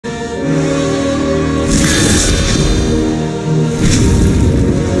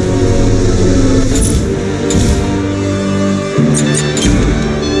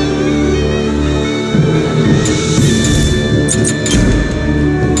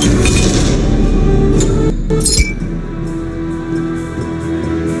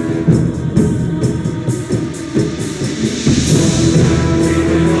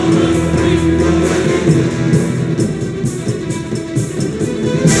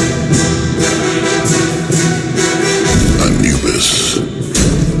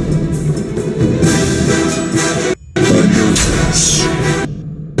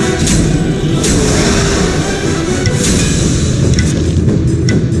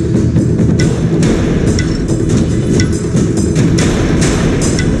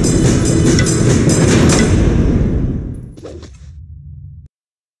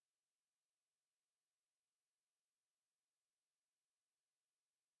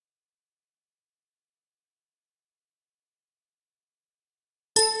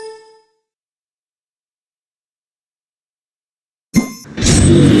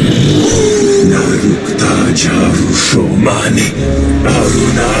Narukta Jaru Shomani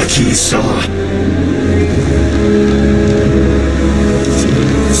Arunaki Sa.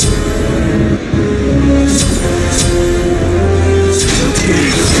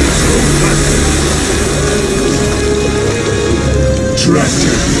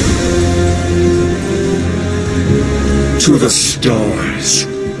 Tractor to the stars.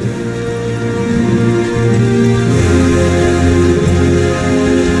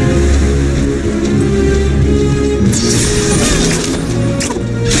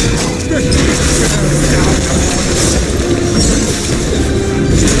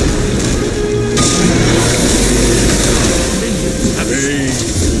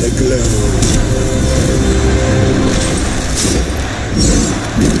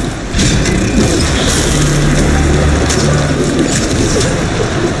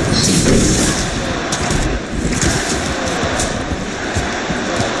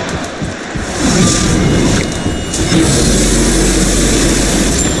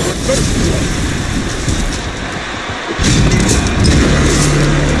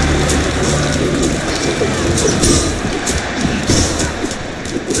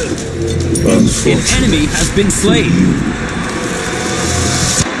 An enemy has been slain.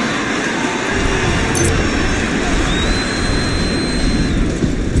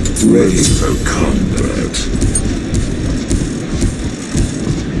 Ready for combat.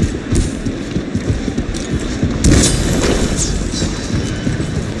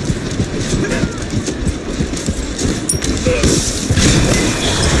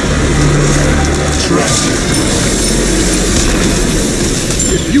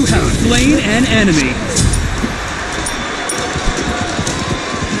 You have slain an enemy.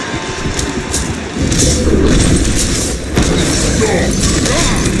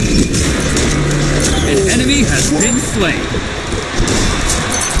 An enemy has been slain.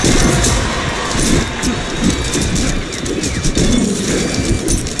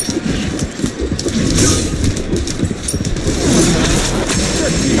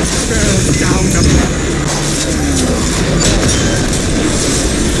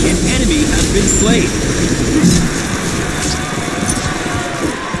 An enemy has been slain.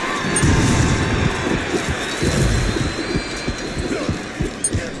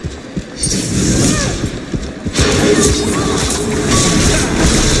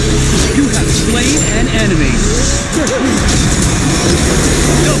 You have slain an enemy.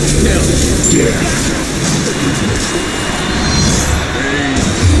 Double kill. Yeah.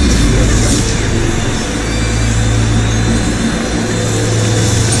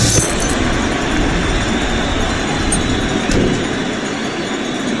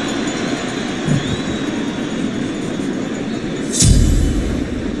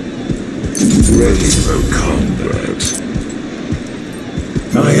 Ready for combat.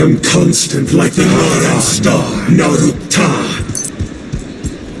 I am constant like the northern star, Narukta.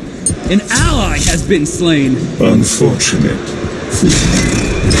 An ally has been slain. Unfortunate.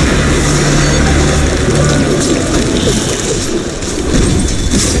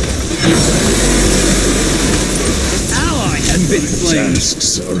 An ally has been slain.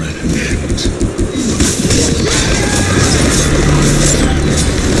 Tasks are at an end.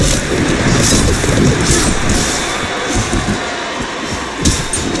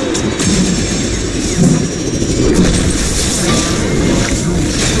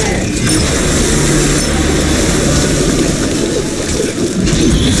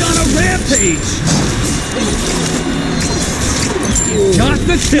 He's on a rampage! Got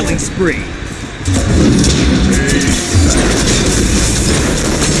the killing spree!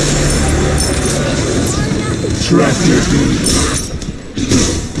 Tractor beam.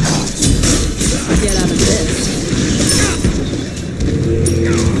 Get out of this.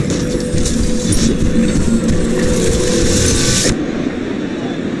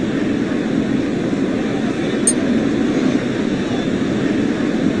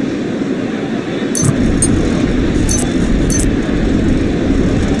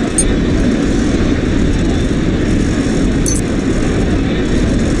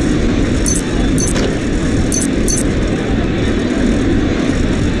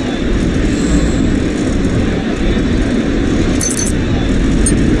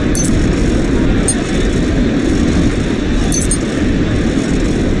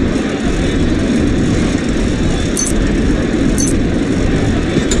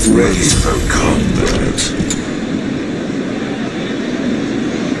 Ready for combat.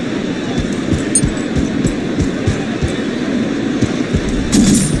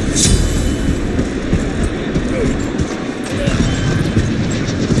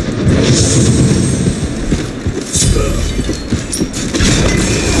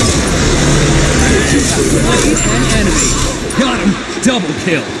 Double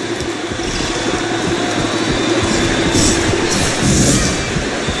kill.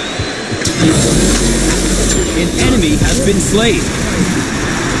 An enemy has been slain.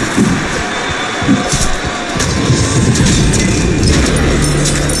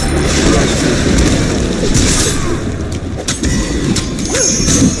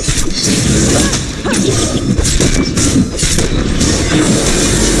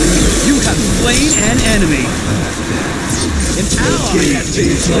 You have slain an enemy. An ally has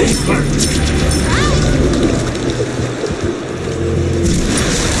been slain.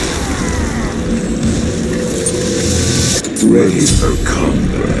 Ready for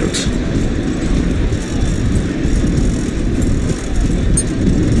combat.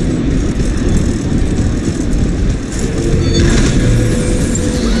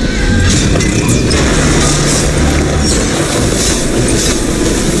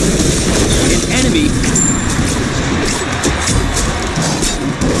 An enemy.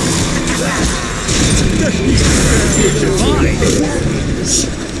 Divine.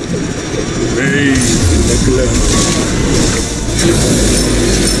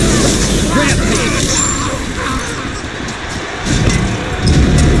 Rampage!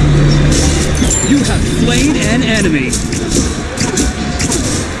 You have slain an enemy.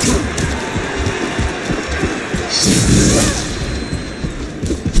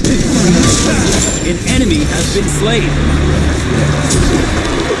 An enemy has been slain.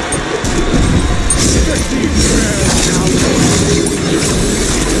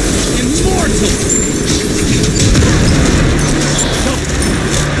 Immortal!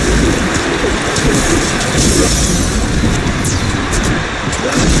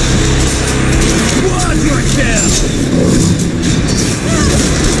 Quadra kill!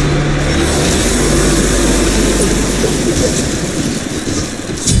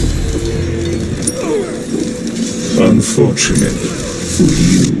 Unfortunate for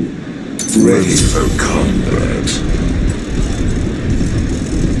you. Ready for combat.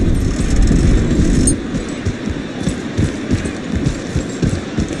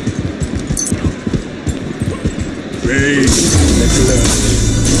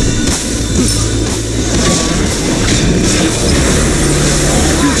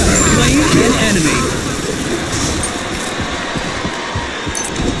 Slain an enemy.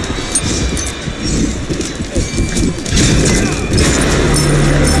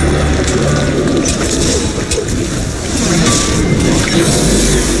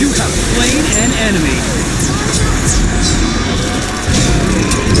 You have slain an enemy.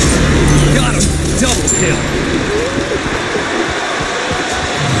 Got him. Double kill.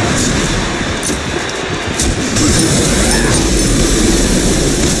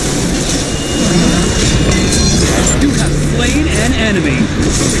 You have slain an enemy.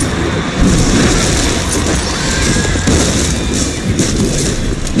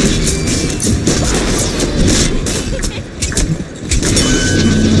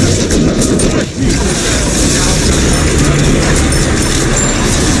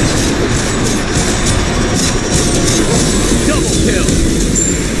 Double kill.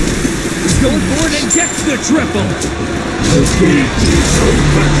 He's going for it and gets the triple.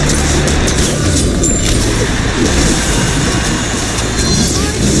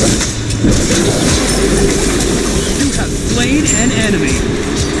 You have slain an enemy.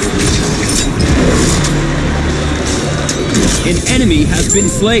 An enemy has been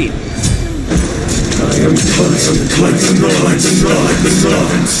slain. I am contemplating like the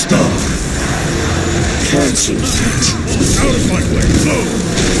northern star. Cancel that. Out of my way, no!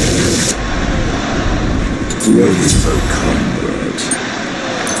 Ready for combat.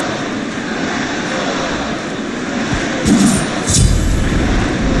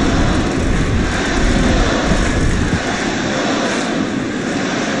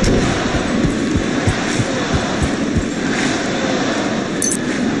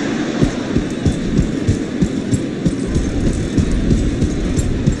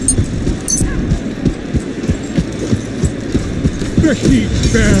 The heat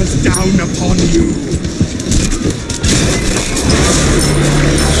bears down upon you!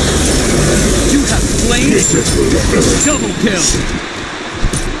 You have slain. Double kill.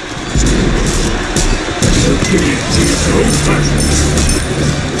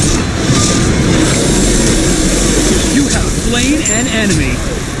 You have slain an enemy.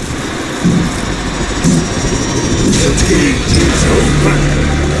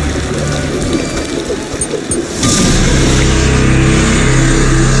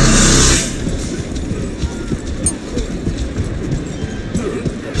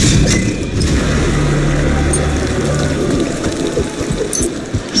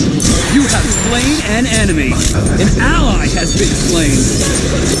 You have slain an enemy. An ally has been slain.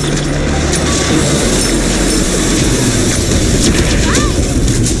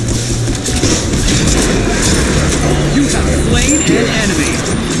 You have slain an enemy.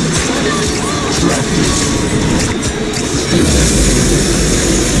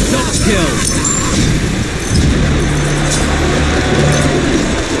 Double kill.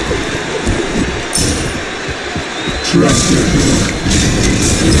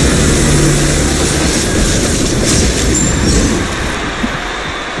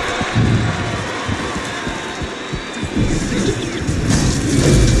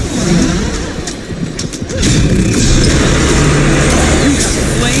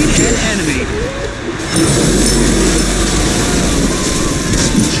 Slain an enemy.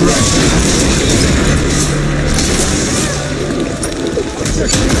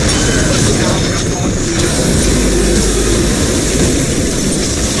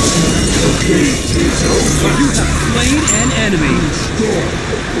 You have slain an enemy.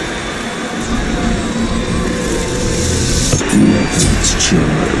 Let's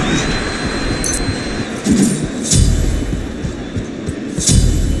charge.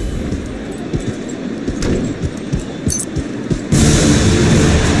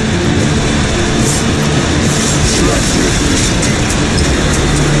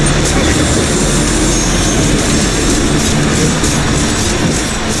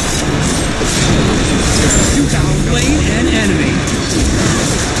 You have slain an enemy.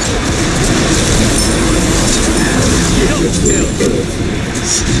 Double kill.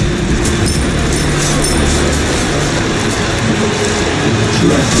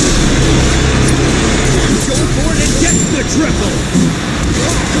 Go for it and get the triple.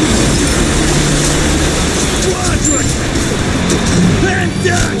 Quadra.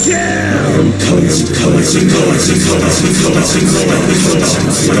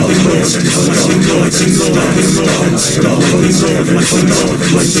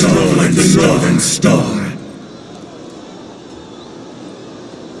 Star.